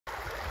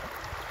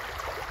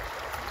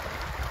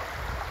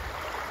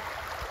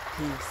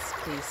Peace,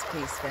 peace,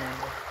 peace,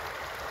 family.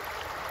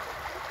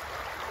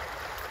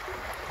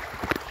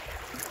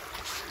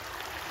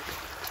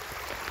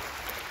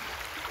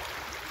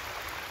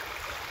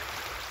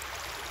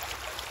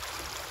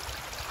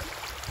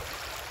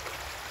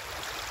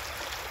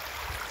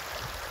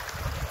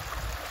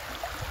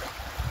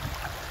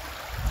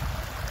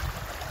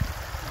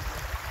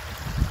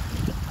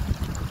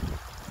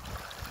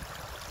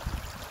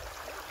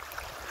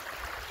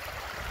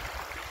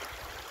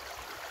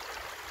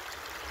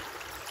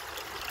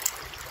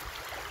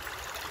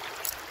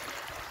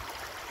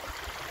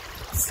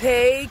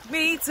 Take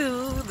me to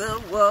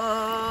the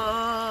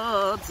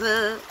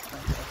water.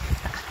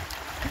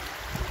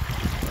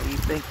 Why you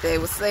think they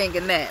were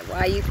singing that?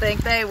 Why you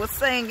think they were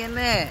singing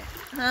that?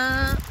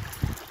 Huh?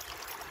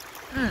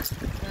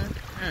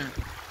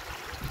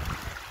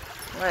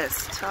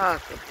 Let's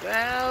talk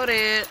about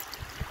it.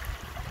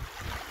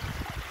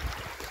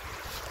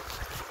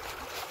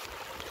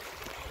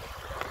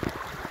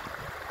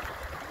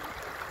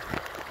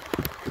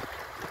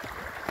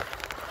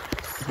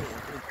 See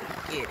if we can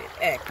get it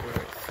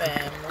accurate,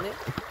 family.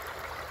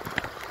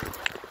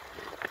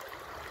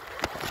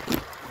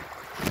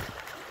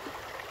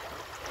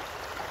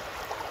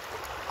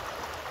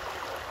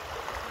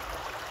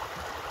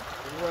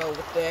 Roll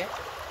with that.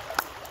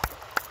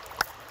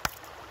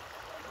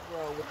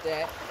 Roll with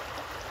that.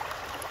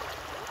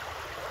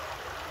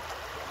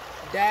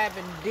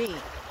 Diving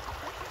deep.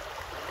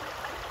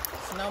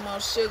 It's no more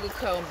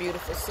sugarcoating,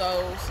 beautiful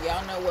souls.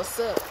 Y'all know what's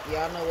up.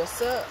 Y'all know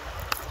what's up.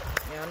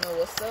 Y'all know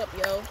what's up,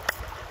 yo.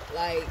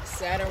 Like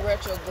Saturn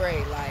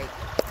retrograde, like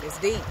it's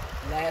deep.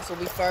 Last will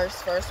be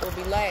first, first will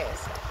be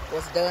last.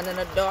 What's done in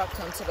the dark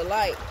come to the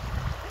light.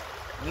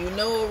 You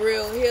know a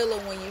real healer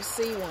when you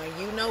see one.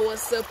 You know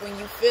what's up when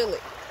you feel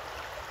it.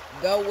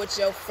 Go with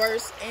your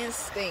first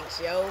instincts,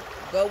 yo.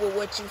 Go with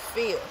what you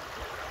feel.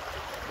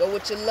 Go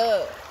with your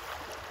love.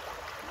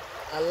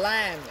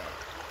 Alignment.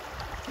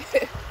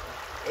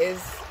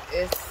 It's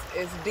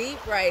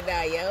deep right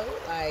now, yo.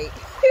 Like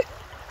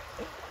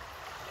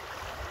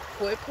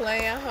quit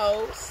playing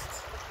host.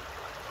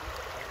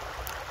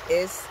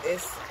 It's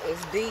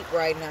deep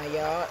right now,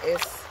 y'all.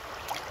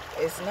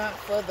 It's not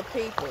for the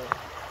people.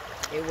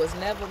 It was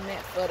never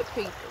meant for the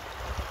people.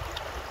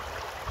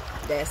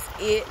 That's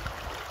it.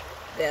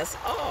 That's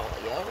all,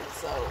 yo.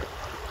 So,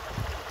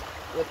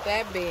 with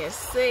that being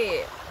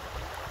said,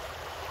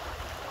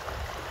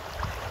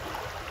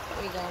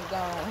 we're going to go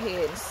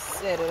ahead and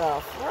set it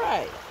off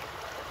right.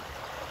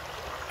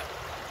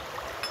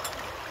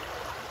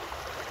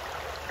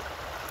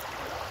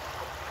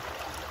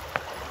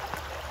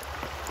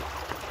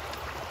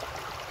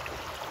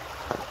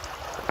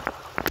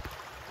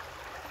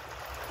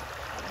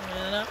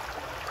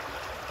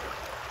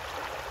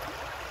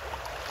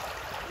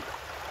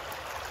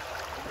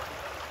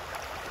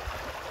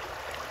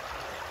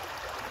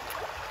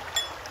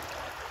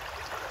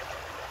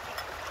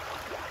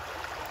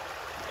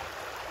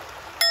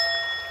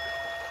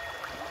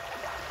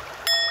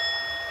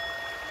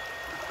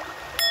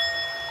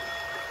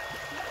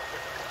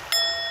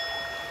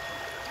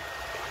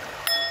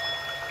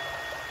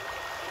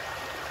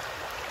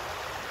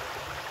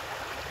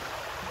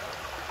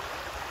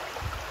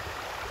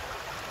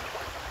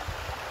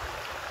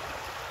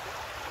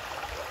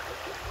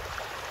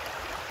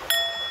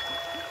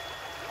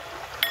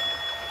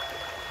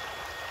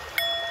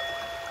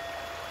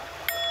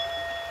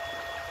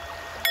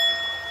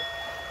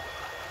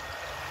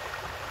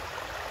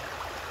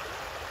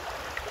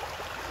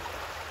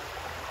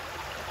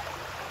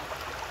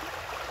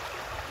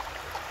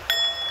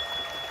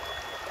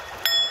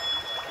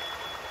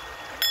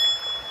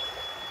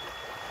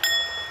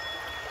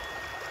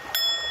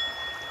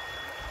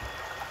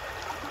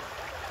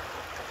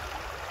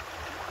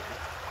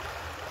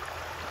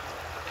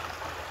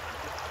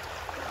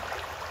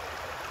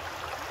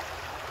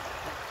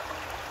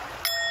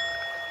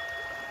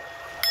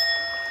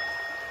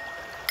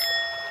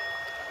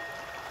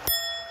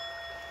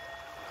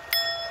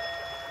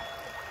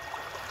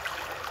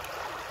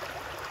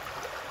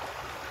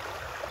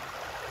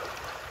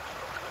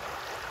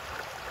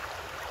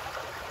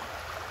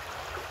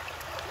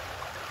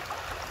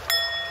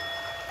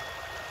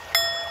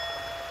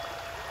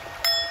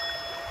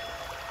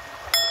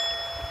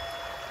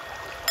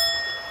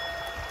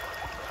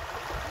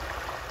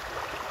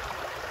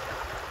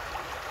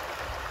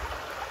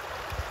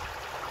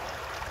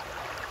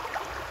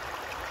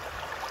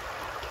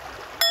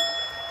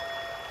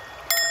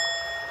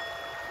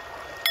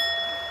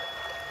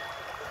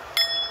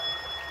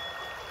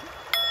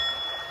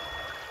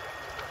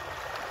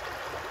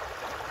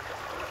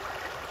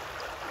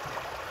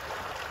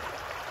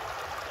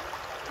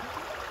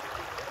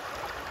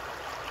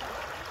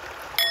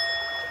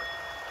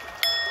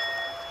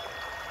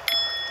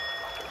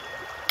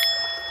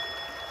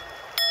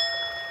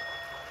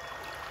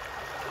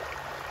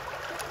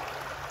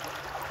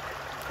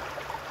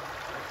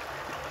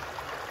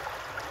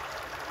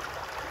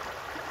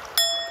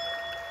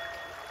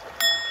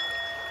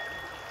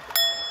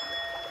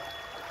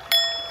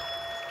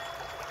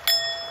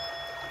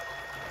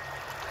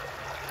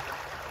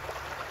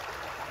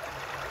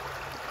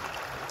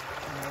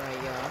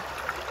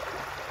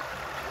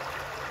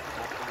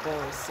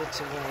 it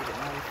situated.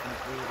 Now we can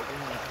breathe it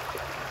in.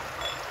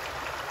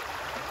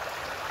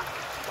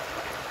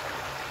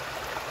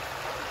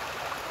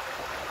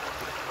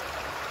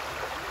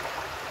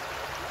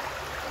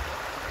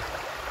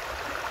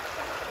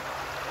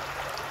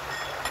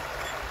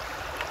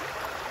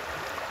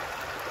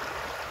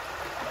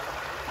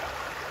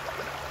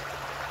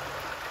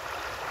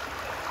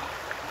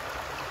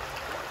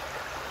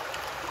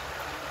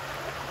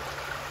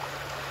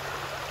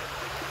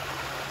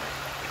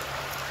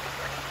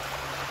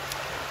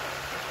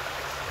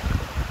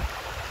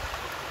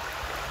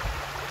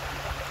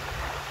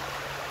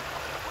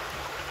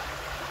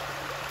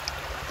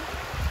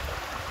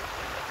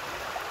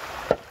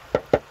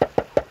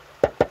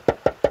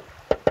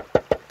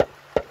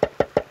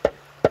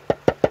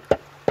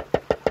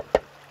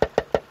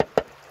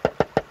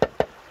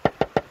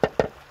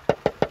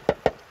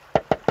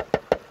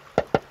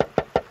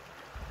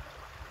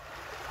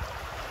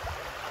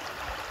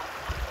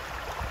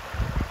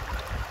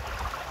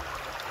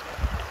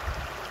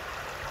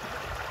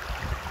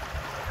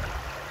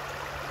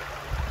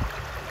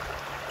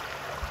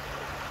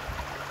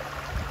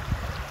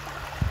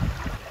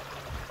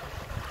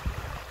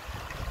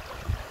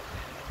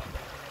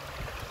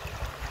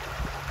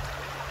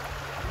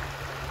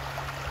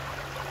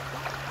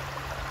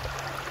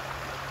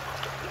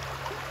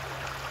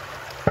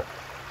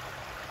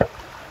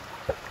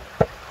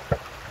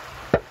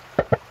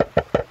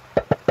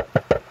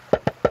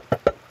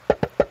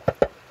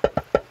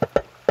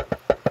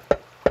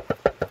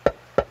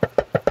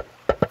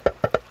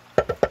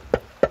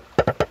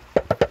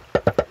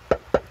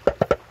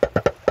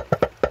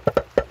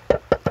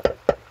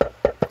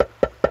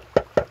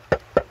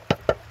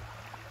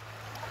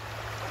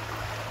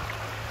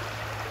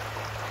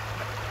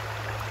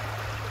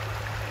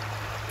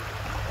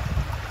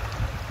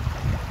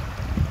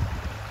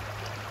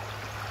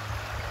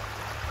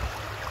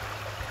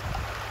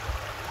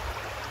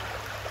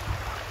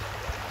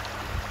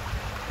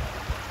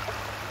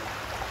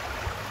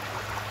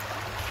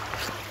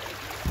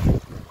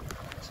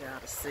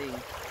 To see.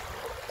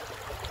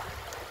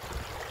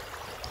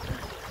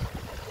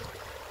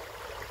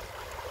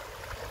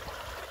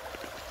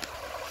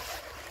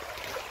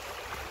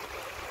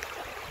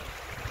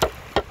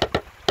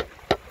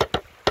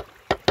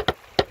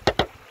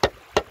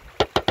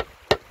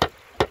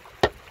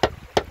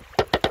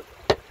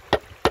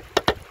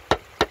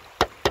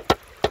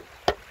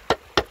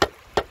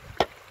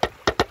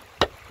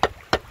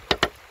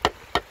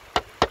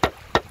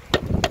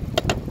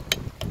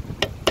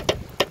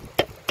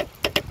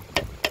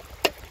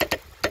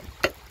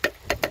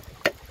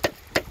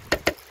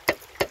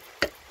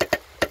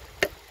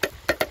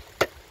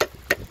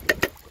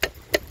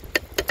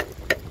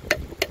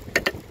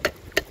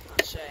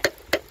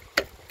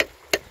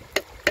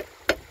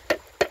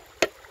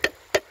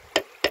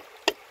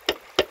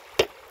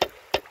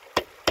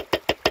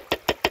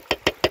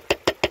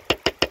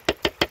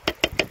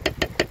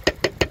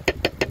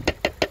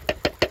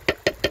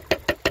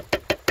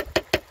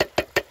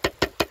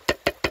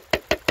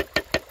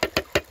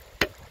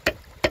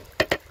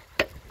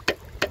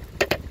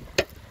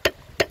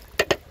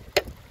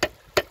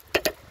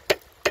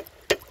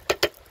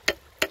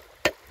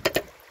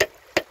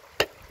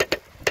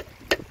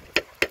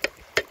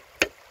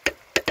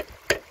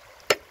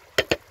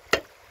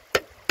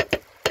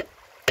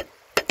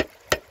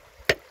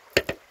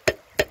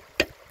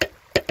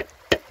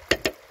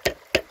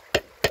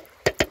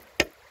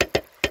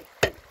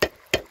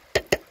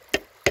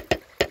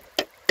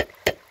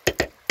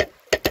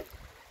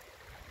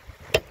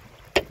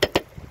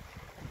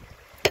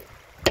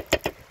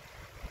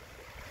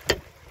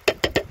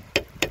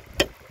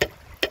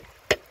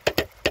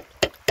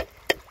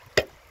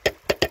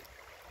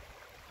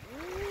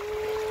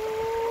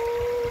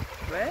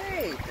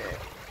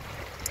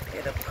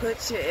 It'll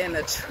put you in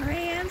a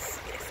trance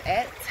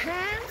at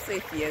times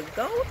if you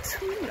go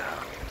too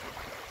long.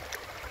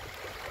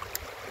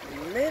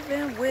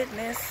 Living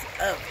witness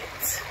of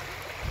it.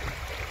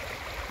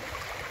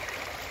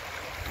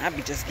 I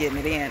be just getting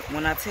it in.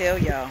 When I tell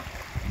y'all,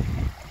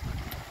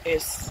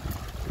 it's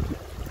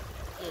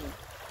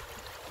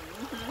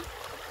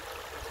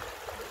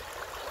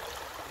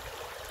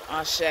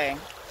Ashe,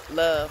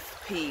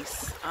 love,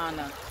 peace,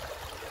 honor,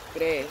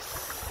 grace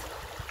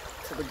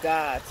to the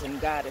gods and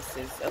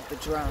goddesses of the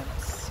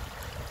drums,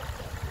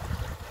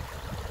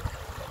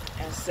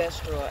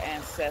 ancestral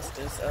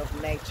ancestors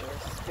of nature,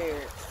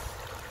 spirits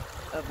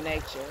of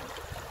nature,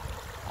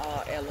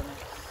 all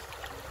elements,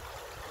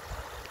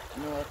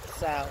 north,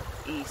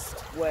 south,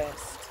 east,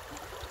 west,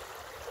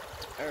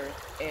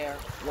 earth, air,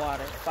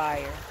 water,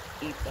 fire,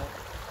 ether,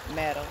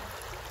 metal.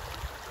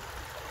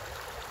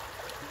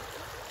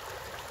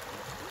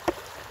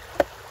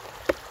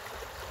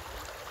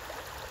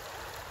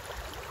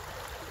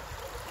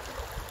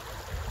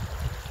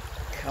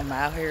 Come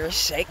out here and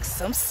shake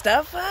some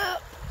stuff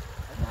up.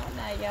 Come on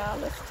now, y'all,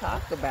 let's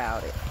talk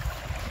about it.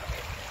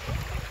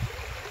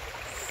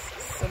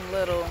 Some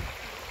little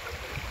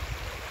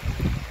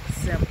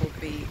simple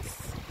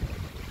beats.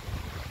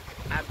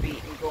 I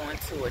beat and go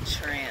into a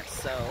trance,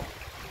 so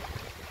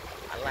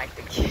I like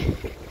to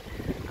keep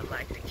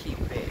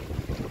it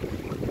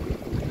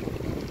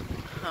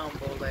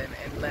humble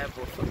and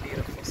level for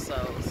beautiful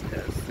souls,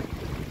 because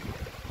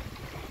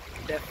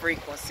the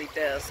frequency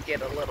does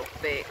get a little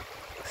thick,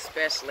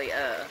 especially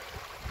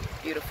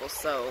beautiful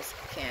souls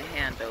can't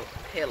handle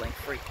healing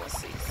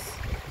frequencies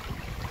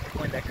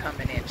when they're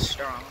coming in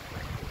strong.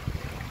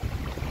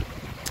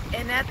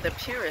 And at the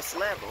purest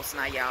levels,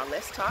 now y'all,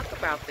 let's talk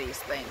about these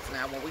things.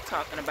 Now when we're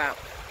talking about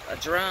a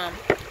drum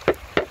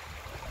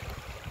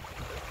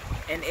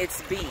and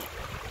its beat,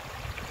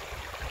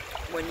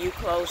 when you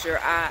close your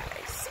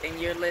eyes and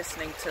you're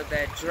listening to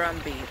that drum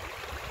beat,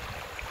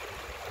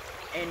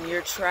 and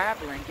you're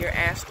traveling, you're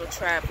astral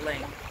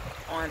traveling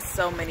on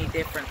so many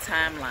different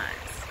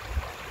timelines,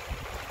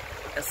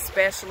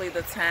 especially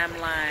the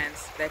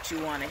timelines that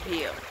you want to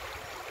heal.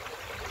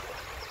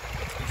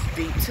 It's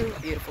deep too,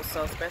 beautiful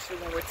soul, especially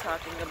when we're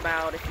talking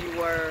about if you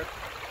were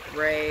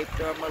raped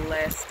or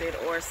molested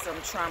or some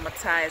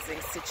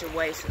traumatizing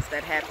situations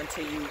that happened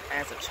to you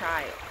as a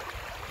child.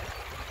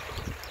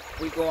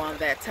 We go on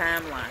that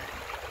timeline.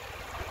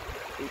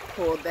 We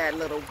pull that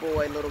little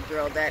boy, little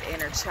girl, that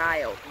inner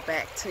child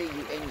back to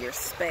you in your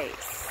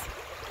space.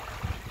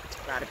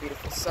 A lot of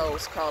beautiful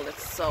souls call it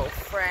soul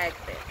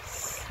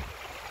fragments.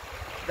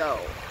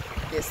 Though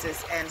this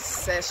is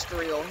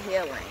ancestral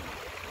healing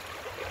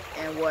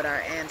and what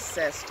our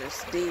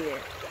ancestors did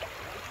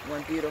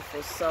when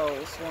beautiful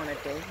souls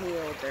wanted to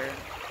heal their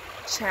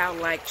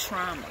childlike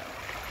trauma,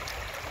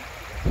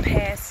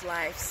 past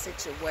life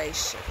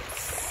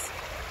situations,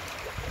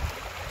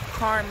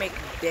 karmic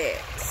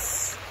debts.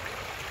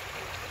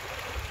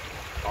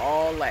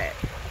 All that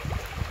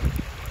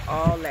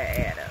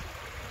add up.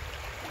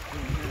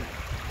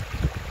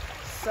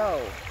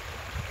 So,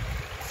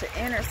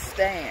 to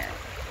understand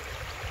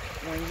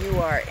when you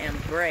are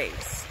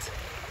embraced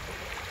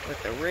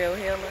with the real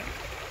healer,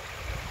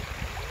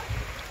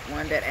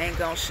 one that ain't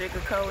gonna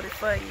sugarcoat it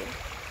for you,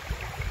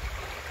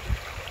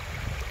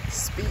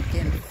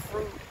 speaking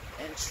fruit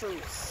and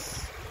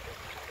truths,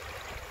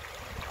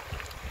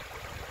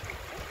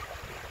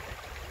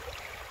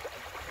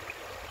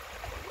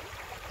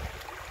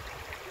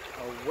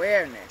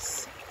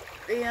 awareness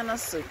being a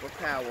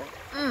superpower.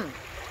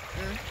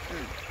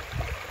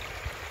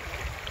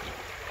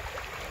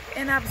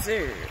 And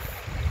observe,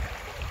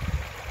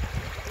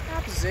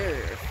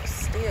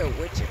 still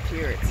with your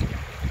purity.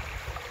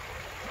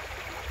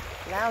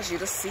 Allows you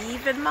to see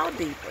even more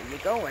deeper. You're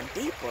going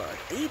deeper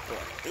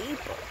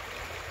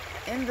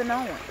in the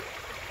knowing.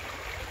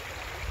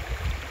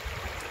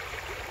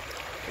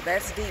 So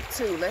that's deep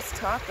too. Let's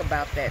talk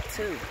about that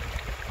too.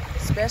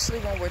 Especially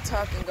when we're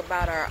talking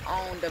about our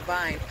own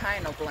divine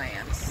pineal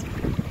glands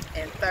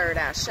and third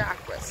eye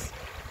chakras.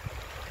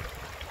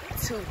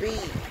 To be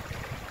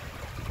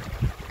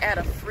at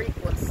a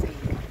frequency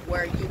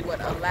where you would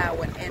allow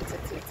an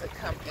entity to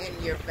come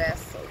in your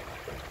vessel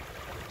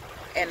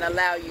and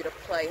allow you to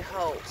play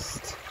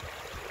host.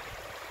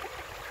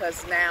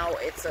 Because now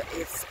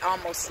it's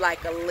almost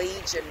like a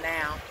legion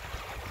now.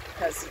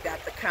 Because you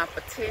got the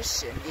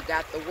competition, you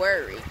got the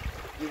worry.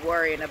 You're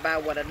worrying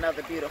about what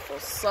another beautiful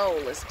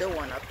soul is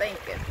doing or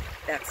thinking.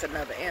 That's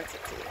another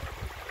entity.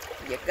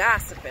 You're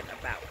gossiping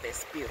about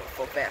this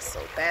beautiful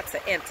vessel. That's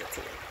an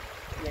entity.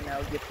 You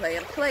know, you're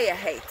playing player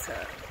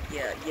hater.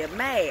 You're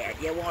mad.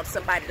 You want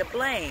somebody to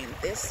blame.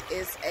 This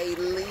is a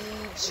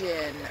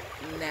legion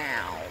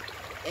now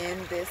in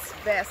this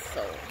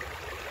vessel,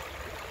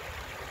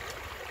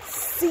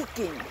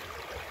 seeking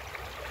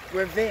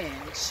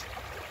revenge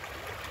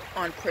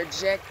on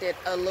projected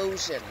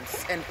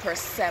illusions and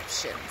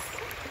perceptions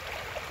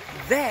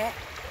that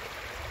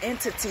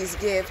entities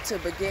give to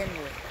begin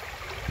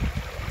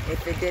with.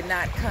 If it did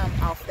not come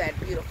off that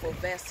beautiful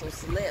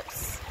vessel's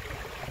lips,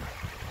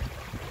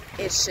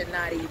 it should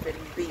not even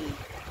be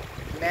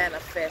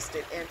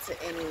manifested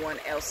into anyone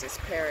else's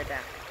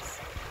paradigms.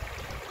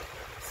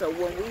 So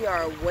when we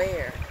are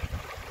aware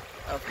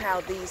of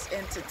how these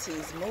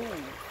entities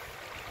move,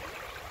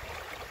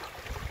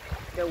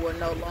 there will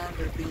no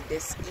longer be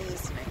this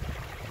easement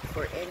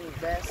for any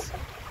vessel.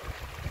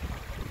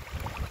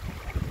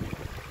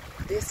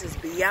 This is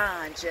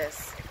beyond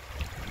just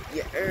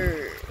your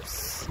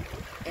herbs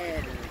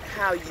and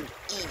how you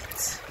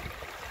eat.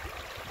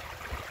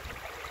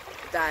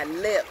 Thy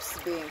lips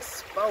being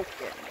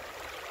spoken.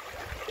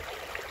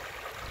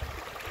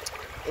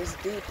 It's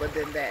deeper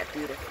than that,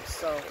 beautiful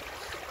souls.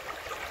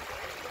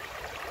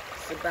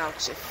 It's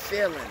about your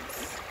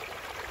feelings,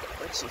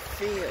 what you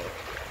feel,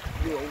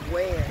 you're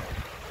aware.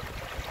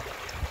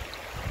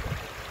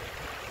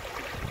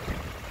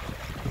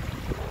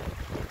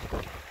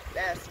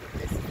 That's what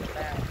this is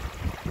about.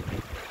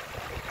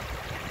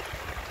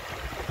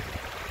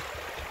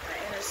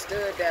 I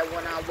understood that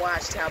when I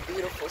watched how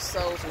beautiful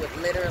souls would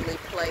literally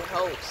play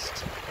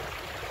host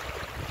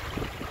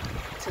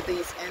to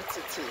these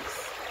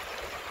entities,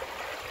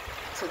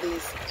 to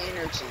these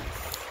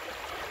energies.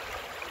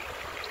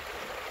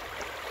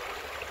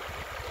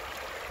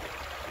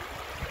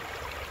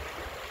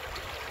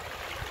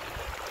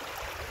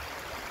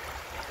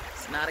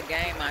 not a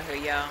game out here,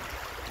 y'all.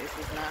 This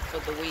is not for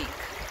the weak.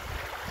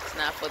 It's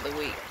not for the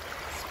weak,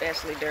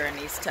 especially during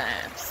these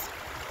times.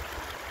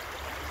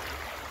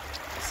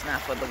 It's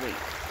not for the weak.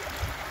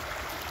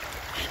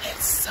 And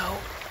it's so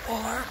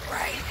warm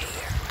right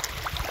here.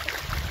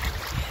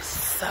 It's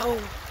so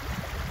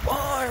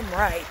warm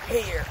right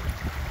here.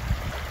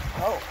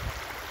 Oh.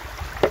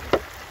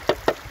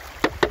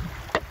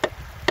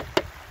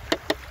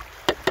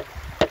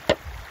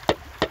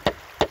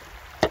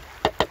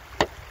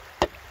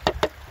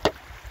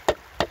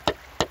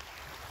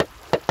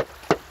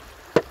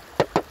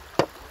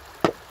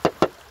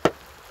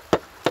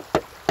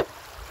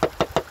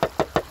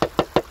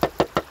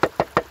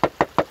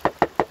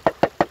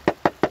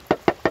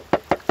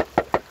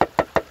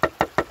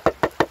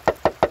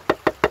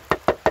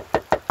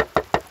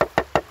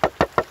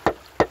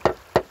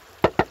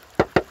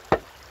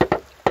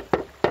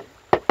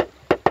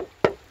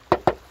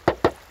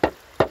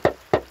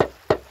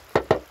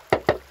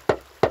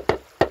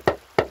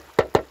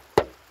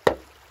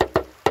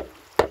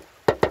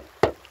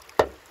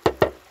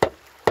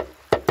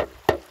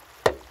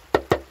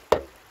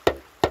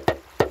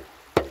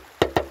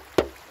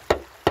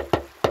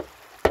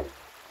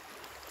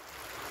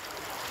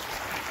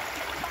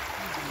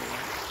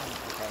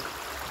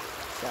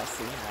 Y'all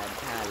see how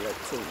I look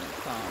too and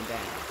calm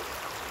down.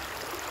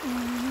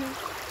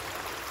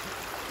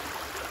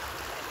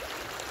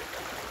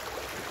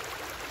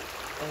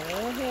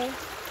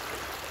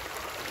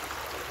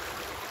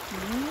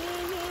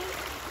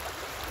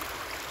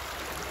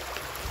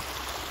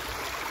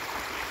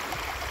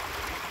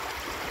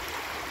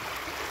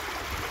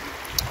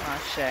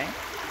 Ashe.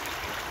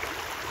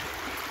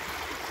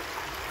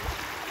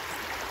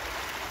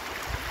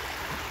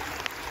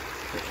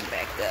 Putting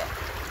back up.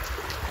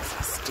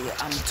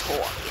 I'm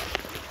talking.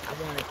 I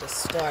wanted to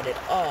start it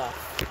off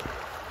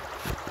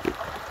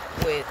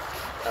with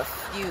a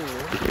few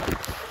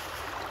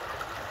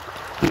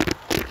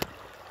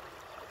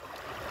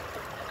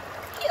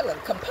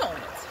healing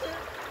components.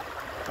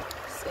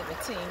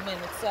 17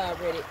 minutes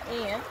already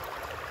in.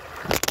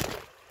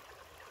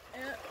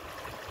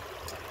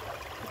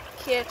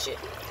 Catch it.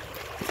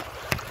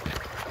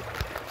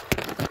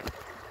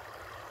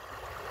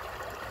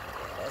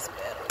 That's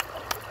better.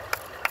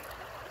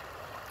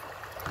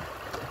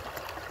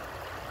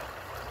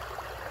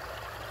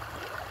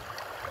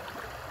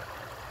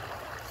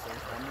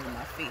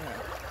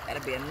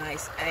 That'll be a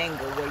nice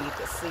angle where you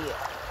can see it.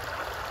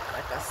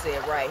 Like I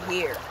said, right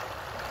here,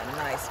 a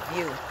nice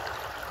view.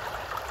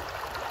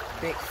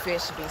 Big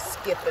fish be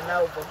skipping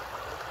over.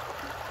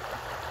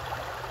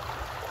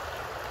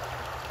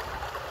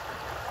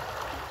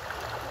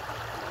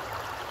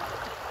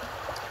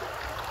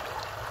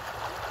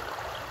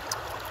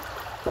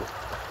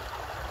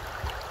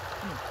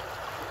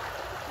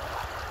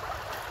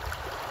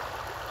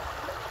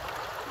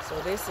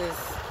 So this is,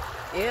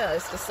 yeah,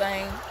 it's the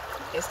same.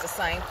 It's the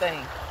same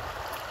thing,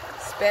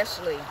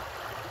 especially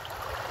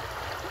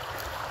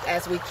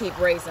as we keep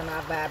raising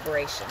our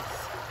vibrations.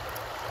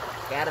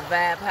 Gotta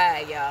vibe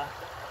high, y'all.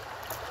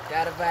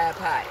 Gotta vibe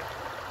higher.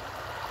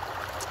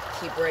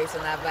 Keep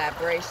raising our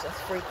vibrations,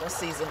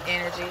 frequencies, and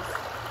energies,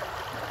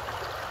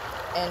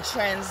 and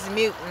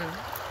transmuting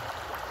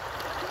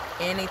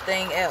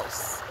anything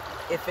else.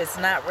 If it's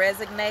not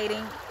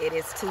resonating, it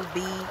is to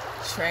be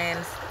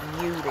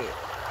transmuted.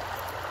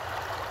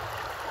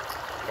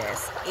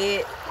 That's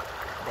it.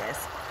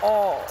 That's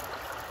all.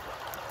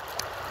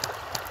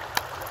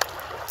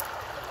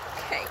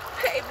 Can't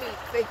pay me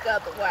to think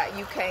otherwise.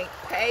 You can't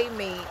pay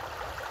me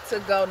to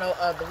go no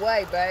other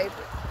way, baby.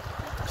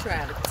 I'm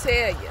trying to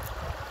tell you.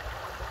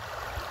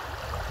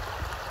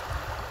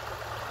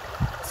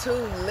 To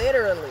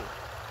literally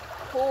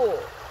pull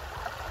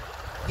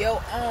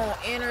your own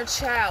inner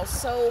child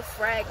soul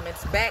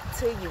fragments back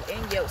to you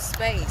in your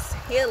space,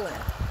 healing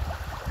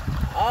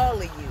all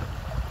of you.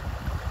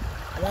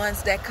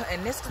 Ones that,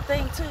 and this the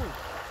thing too.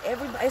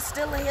 Everybody, it's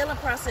still a healing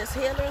process.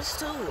 Healers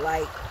too,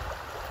 like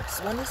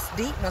when it's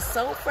deep, when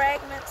soul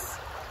fragments,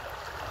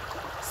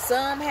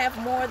 some have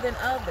more than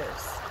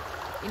others,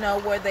 you know,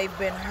 where they've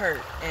been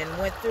hurt and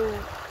went through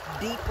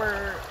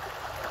deeper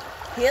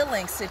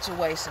healing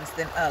situations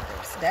than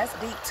others. That's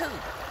deep too,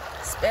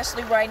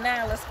 especially right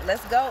now.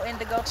 Let's go,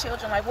 Indigo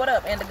children. Like, what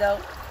up, Indigo?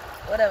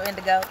 What up,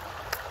 Indigo?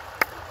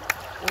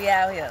 We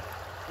out here,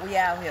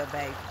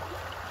 baby.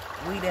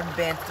 We done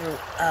been through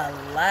a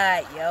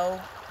lot, yo.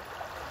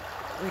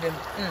 We done,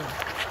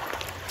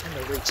 let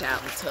me reach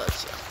out and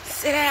touch you.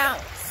 Sit down.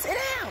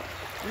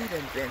 We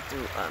done been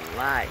through a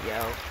lot,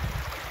 yo.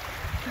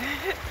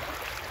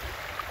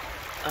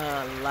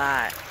 A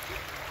lot.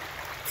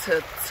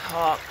 To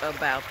talk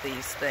about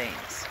these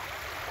things.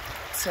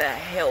 To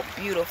help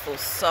beautiful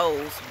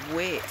souls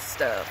with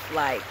stuff.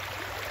 Like,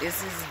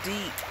 this is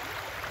deep.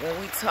 When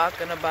we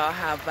talking about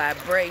how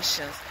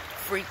vibrations,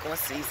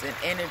 frequencies, and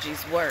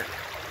energies work.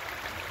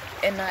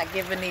 And not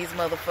giving these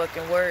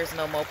motherfucking words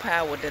no more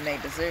power than they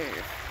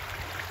deserve.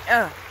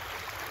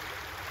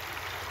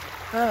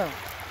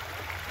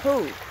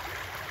 Who?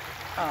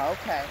 Oh,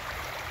 okay.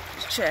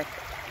 Just check.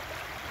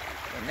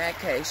 In that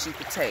case, you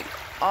could take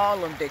all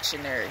them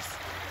dictionaries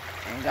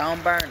and go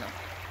and burn them.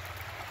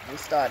 We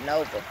starting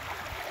over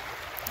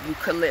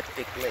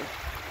eucalyptically.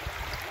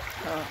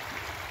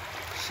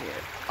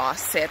 Shit.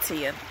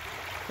 Ossetian.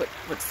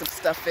 Put some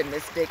stuff in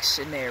this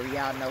dictionary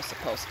y'all know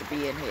supposed to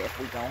be in here if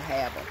we gonna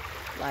have them.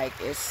 Like,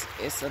 it's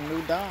a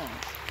new dawn.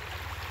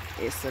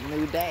 It's a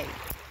new day.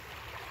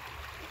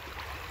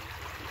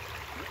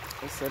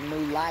 It's a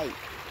new light.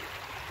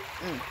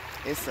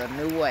 It's a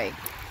new way.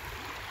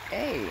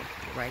 Hey,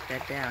 write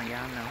that down,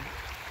 y'all know.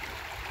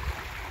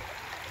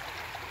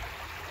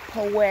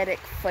 Poetic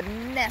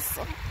finesse.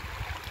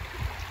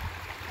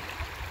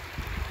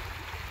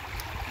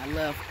 I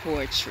love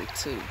poetry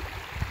too.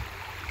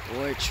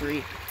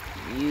 Poetry,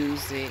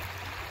 music.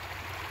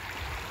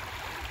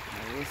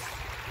 It's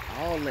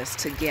all this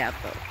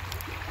together.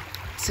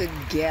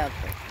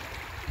 Together.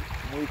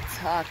 We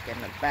talking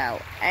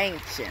about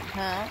ancient,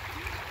 huh?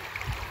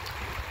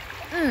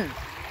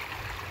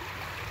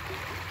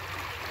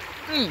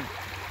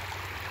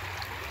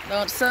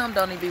 No, some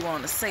don't even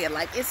want to say it.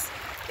 Like, it's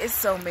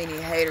so many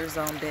haters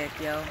on deck,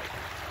 yo.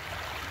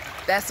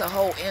 That's a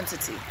whole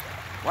entity.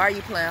 Why are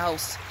you playing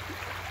host?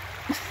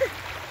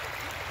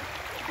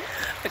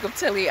 Like I'm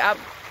telling you,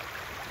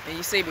 and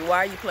you see me, why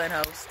are you playing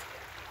host?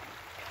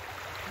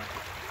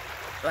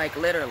 Like,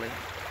 literally.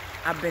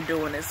 I've been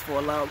doing this for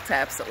a long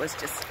time, so it's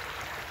just...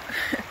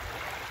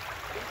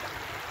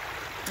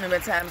 There have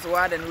been times where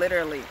I done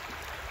literally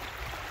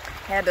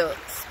had to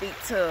speak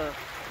to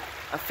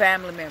a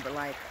family member,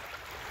 like,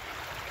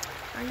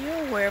 are you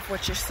aware of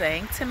what you're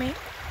saying to me?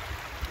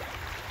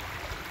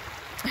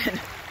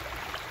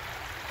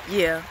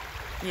 Yeah,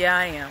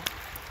 I am.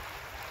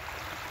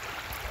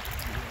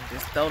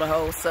 Just throw the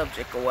whole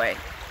subject away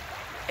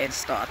and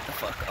start the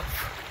fuck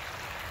over.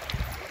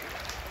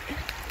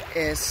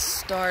 And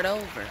start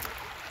over.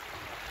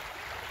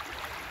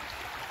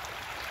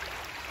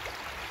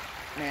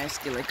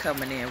 Masculine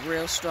coming in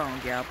real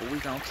strong, y'all, but we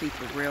gonna keep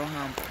it real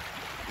humble.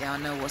 Y'all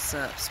know what's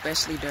up,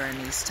 especially during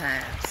these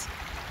times.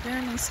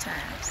 During these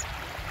times.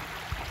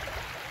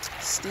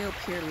 Still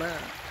pure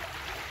love.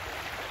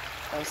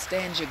 Oh,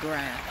 stand your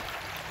ground.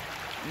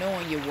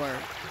 Knowing your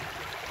worth.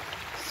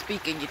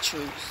 Speaking your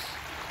truth.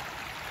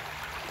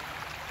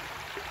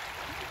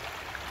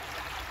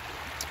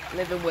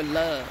 Living with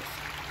love.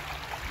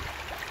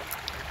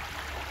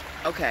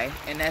 Okay,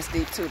 and that's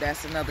deep too.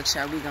 That's another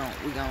child. We gon'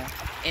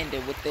 end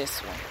it with this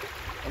one.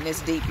 And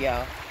it's deep,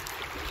 y'all.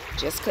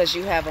 Just because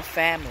you have a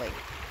family,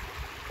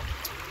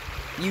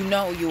 you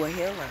know you a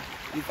healer.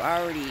 You've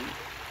already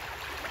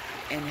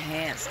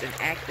enhanced and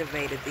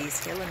activated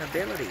these healing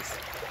abilities.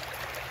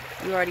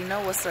 You already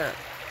know what's up.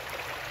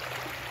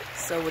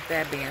 So with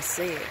that being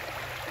said,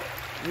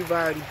 you've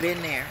already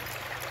been there.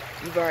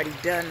 You've already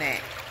done that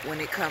when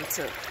it comes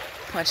to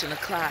punching the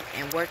clock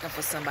and working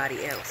for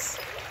somebody else.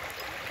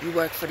 You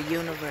work for the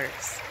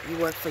universe. You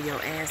work for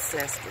your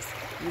ancestors.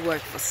 You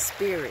work for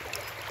spirit.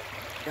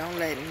 Don't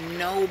let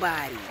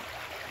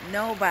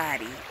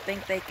nobody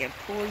think they can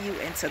pull you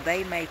into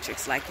their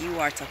matrix like you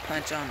are to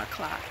punch on a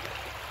clock.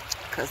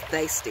 Because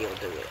they still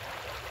do it.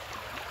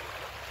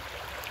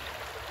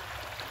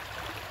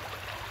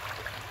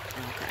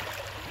 Okay.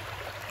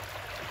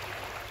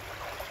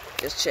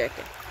 Just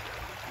checking.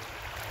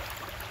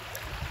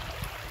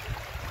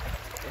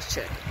 Just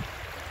checking.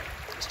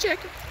 Just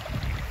checking.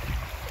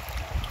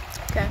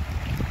 Okay.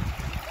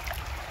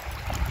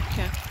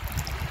 Okay.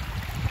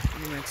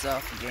 Let me rinse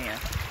off again.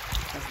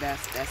 Because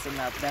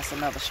that's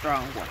another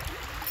strong one.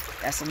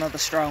 That's another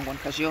strong one.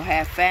 Because you'll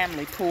have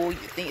family pull you.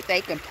 Think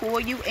they can pull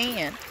you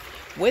in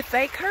with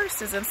their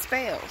curses and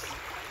spells.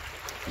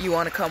 You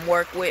want to come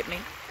work with me?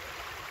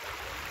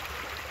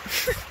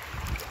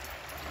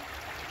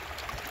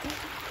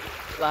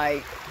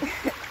 Like,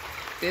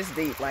 this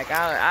deep. Like,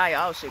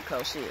 I should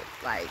call shit.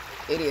 Like,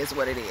 it is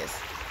what it is.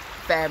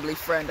 Family,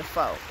 friend, or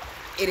foe.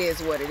 It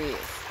is what it is.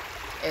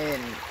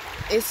 And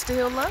it's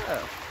still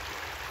love.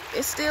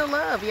 It's still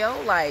love, yo.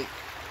 Like,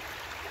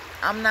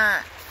 I'm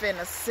not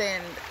finna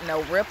send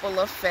no ripple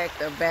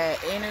effect of bad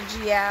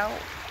energy out.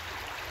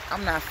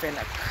 I'm not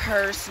finna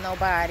curse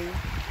nobody.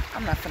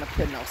 I'm not finna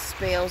put no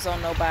spells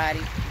on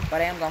nobody.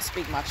 But I am gonna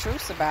speak my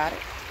truths about it.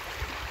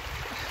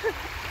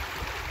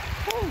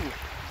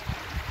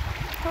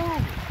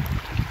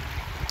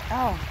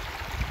 Oh.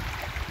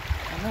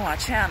 I know our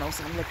channels.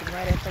 I'm looking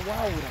right at the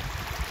water.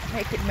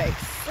 Make it make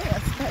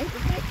sense, baby.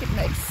 Make it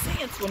make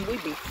sense when we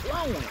be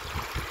flowing.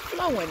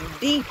 Flowing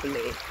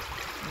deeply.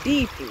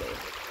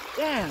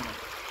 Down.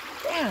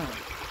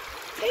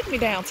 Take me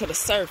down to the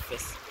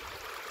surface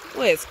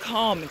where it's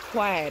calm and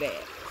quiet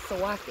at,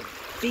 so I can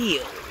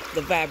feel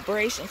the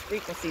vibrations,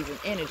 frequencies, and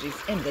energies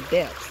in the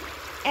depths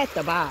at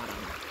the bottom.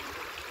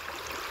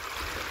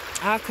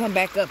 I'll come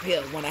back up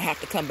here when I have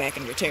to come back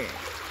and return.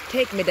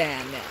 Take me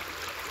down now.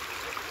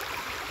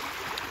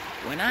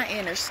 When I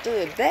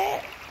understood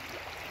that,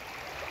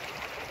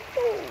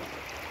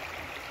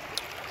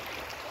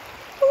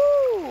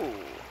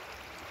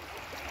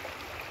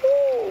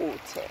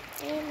 to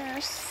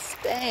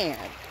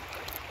understand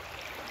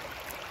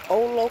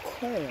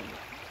Olokun,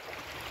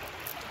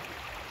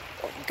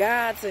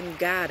 gods and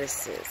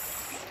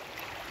goddesses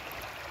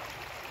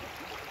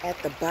at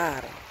the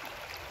bottom.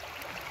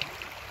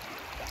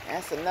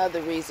 That's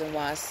another reason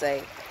why I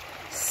say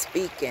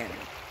speaking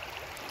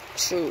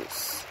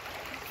truths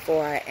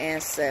for our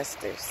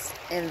ancestors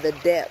in the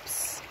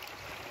depths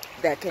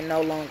that can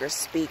no longer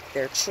speak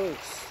their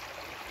truths,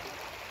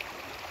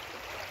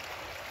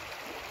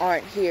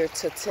 aren't here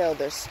to tell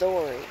their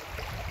story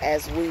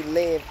as we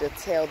live to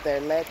tell their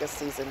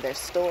legacies and their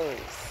stories.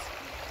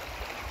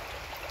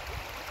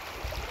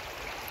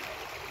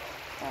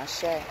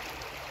 Ashe.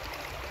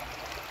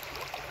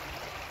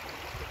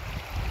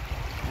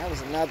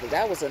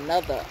 That was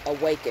another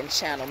awakened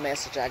channel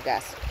message I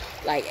got.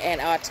 Like, and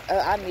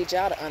I need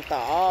y'all to unthaw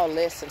all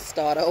this and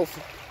start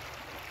over.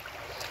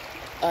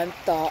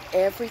 Unthaw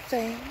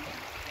everything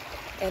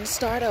and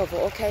start over.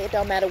 Okay, it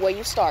don't matter where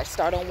you start.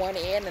 Start on one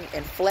end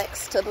and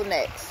flex to the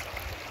next.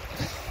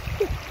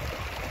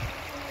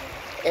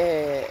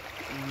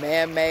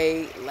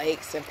 Man-made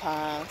lakes and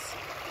ponds.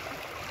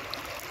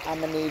 I'm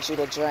going to need you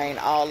to drain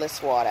all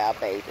this water out,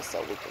 baby,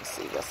 so we can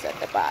see what's at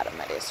the bottom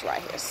of this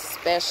right here.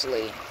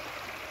 Especially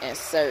in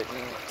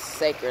certain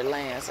sacred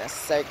lands and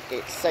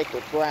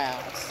sacred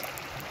grounds.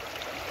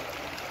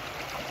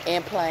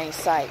 In plain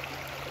sight.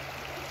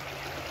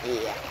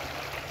 Yeah.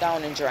 Go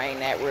on and drain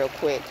that real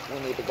quick. We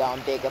need to go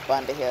and dig up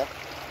under here.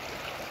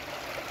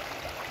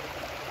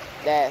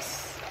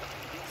 That's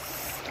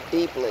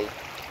deeply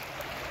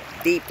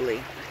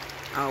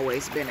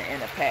always been an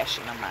inner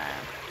passion of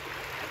mine.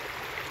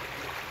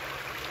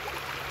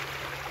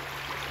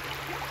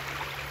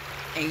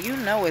 And you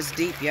know it's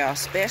deep, y'all,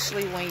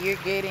 especially when you're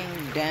getting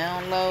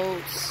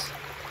downloads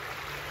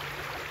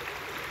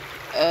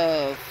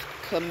of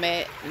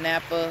Kemet,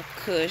 Napa,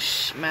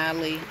 Kush,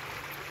 Mali,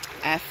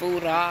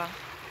 Afura.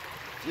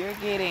 If you're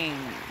getting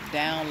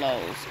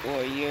downloads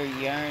or you're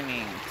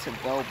yearning to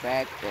go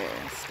back there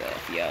and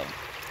stuff, yo,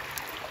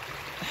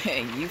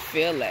 and you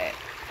feel that.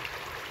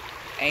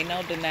 Ain't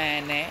no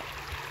denying that.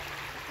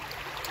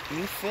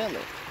 You feel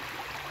it.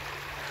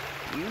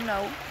 You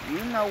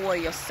know where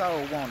your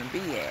soul want to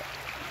be at.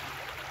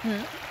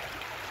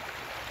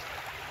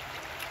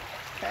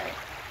 Okay.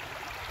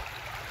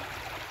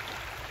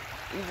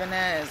 Even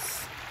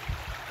as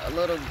a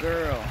little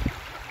girl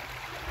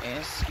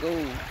in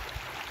school,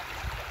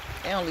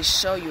 they only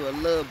show you a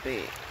little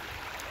bit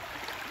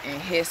in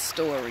his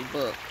story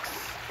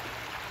books.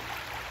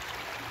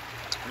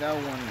 No,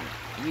 when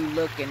you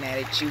looking at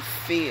it, you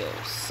feel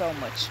so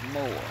much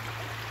more.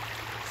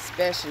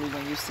 Especially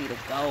when you see the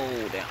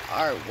gold and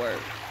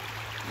artwork.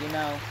 You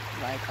know,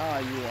 like, oh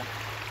yeah.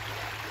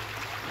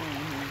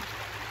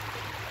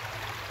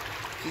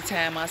 Every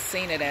time I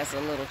seen it as a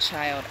little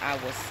child, I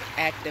was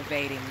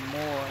activating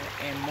more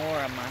and more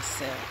of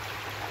myself.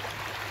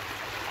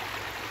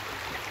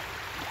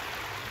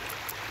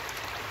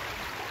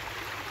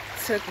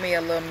 Took me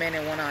a little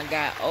minute when I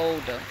got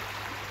older.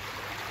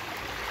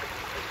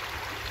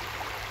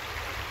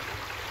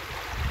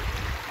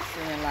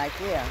 Seeing like,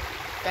 yeah,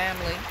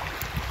 family.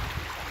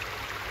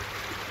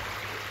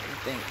 You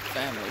think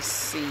families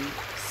see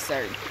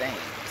certain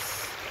things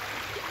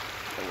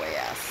the way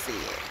I see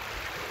it.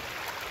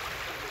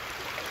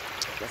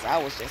 Because I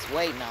was just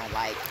waiting on,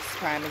 like,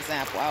 prime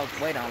example, I was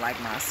waiting on, like,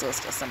 my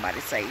sister,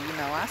 somebody say, you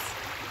know,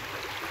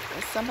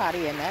 there's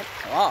somebody in that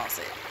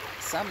closet.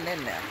 Something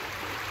in there.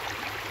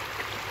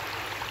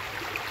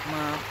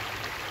 Mom,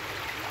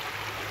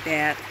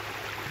 Dad,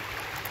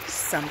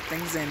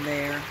 something's in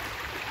there.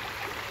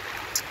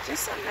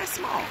 Just something that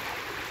small.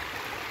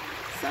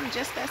 Something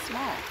just that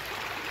small.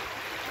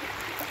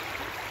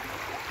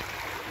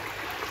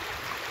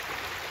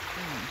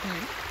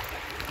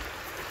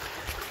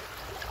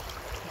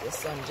 Just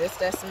something just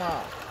that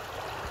small.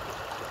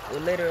 We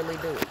literally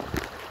do it.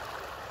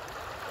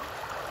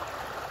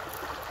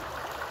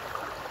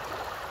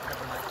 And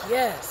I'm like,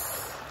 yes.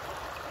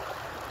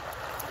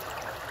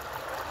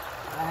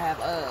 I have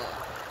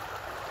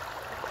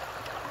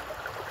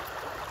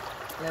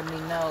let me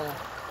know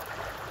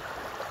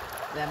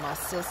that my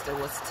sister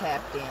was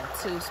tapped in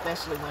too,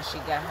 especially when she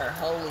got her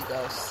Holy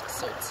Ghost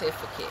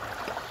certificate.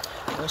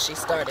 When she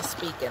started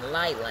speaking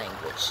light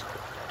language.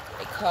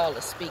 They call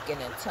it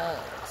speaking in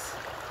tongues.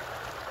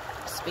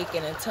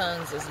 Speaking in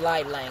tongues is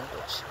light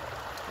language.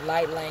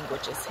 Light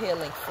language is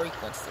healing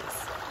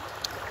frequencies.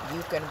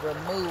 You can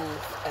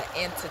remove an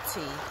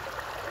entity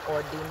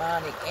or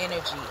demonic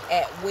energy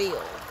at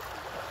will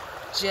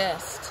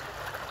just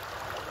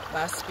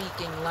by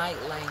speaking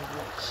light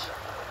language.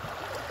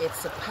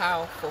 It's a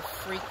powerful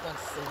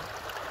frequency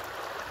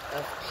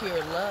of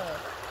pure love,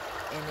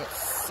 and it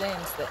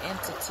sends the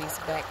entities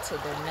back to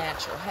their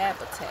natural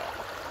habitat.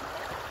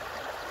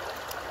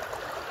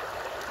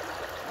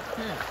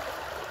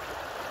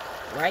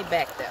 Right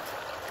back there.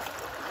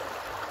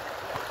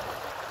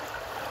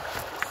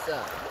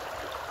 So,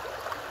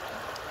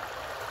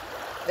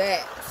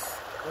 that's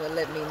what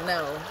let me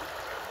know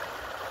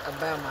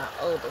about my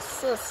older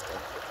sister.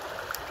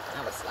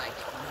 I was like,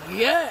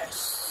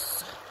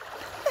 yes!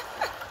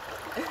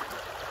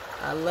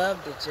 I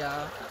loved it,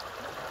 y'all.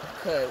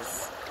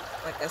 Because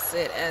like I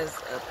said, as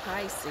a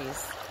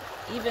Pisces,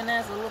 even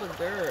as a little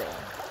girl,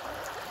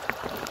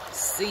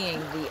 seeing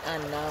the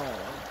unknown,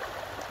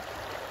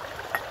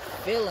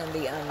 feeling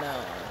the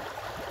unknown,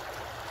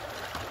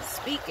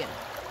 speaking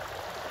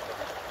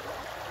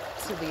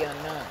to the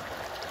unknown.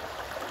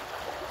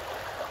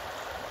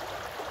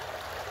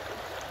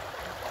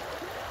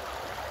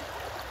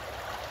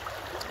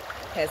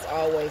 Has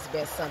always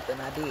been something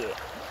I did.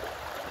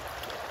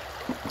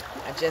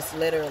 I just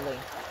literally,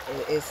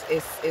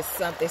 it's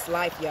something, it's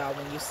life, y'all.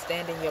 When you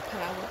stand in your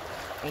power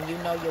and you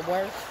know your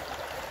worth,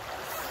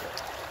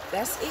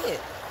 that's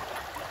it.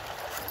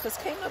 Because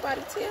can't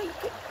nobody tell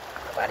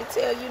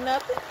you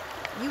nothing.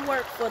 You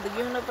work for the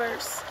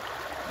universe,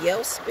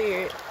 your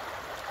spirit,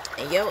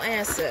 and your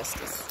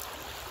ancestors.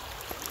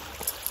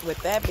 With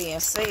that being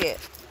said,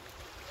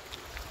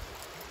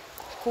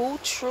 who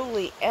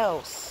truly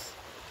else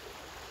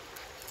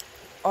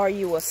are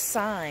you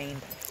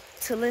assigned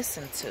to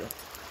listen to?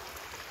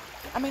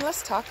 I mean,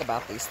 let's talk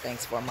about these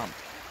things for a moment.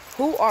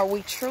 Who are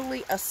we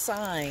truly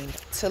assigned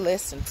to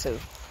listen to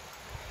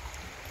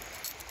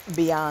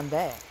beyond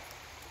that?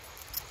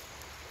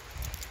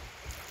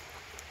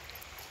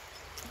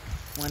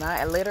 When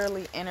I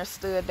literally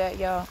understood that,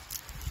 y'all,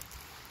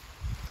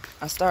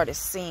 I started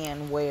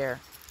seeing where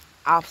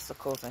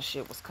obstacles and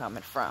shit was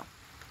coming from.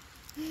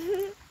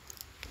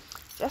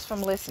 Just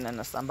from listening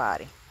to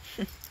somebody.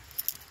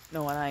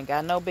 Knowing I ain't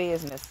got no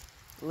business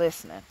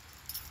listening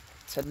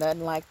to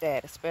nothing like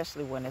that,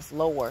 especially when it's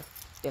lower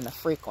than the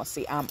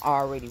frequency I'm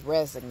already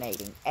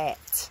resonating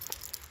at.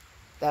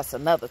 That's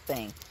another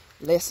thing.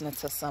 Listening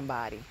to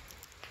somebody.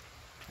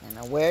 And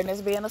awareness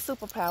being a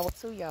superpower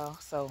too, y'all.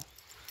 So,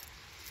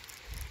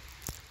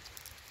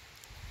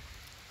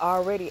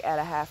 already at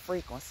a high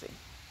frequency.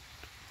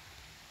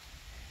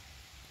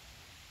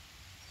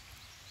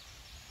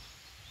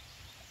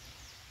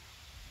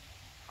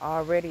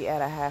 Already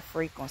at a high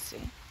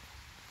frequency.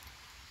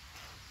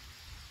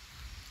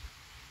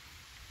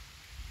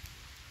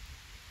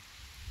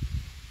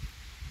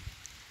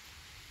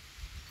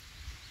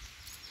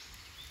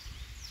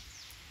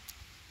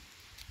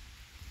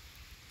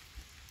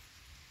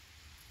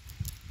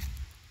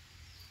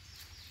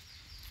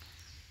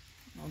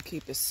 I'm gonna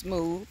keep it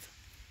smooth.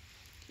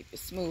 Keep it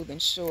smooth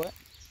and short.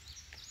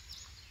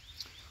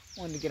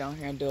 Wanted to get on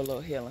here and do a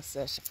little healing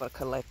session for the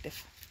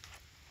collective.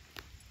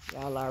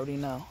 Y'all already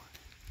know.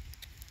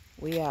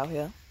 We out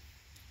here.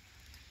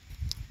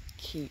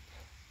 Keep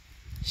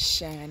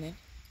shining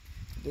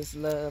this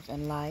love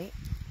and light.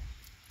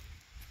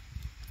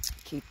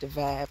 Keep the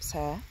vibes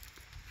high.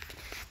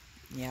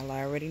 Y'all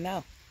already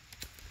know.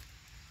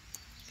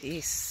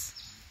 Peace.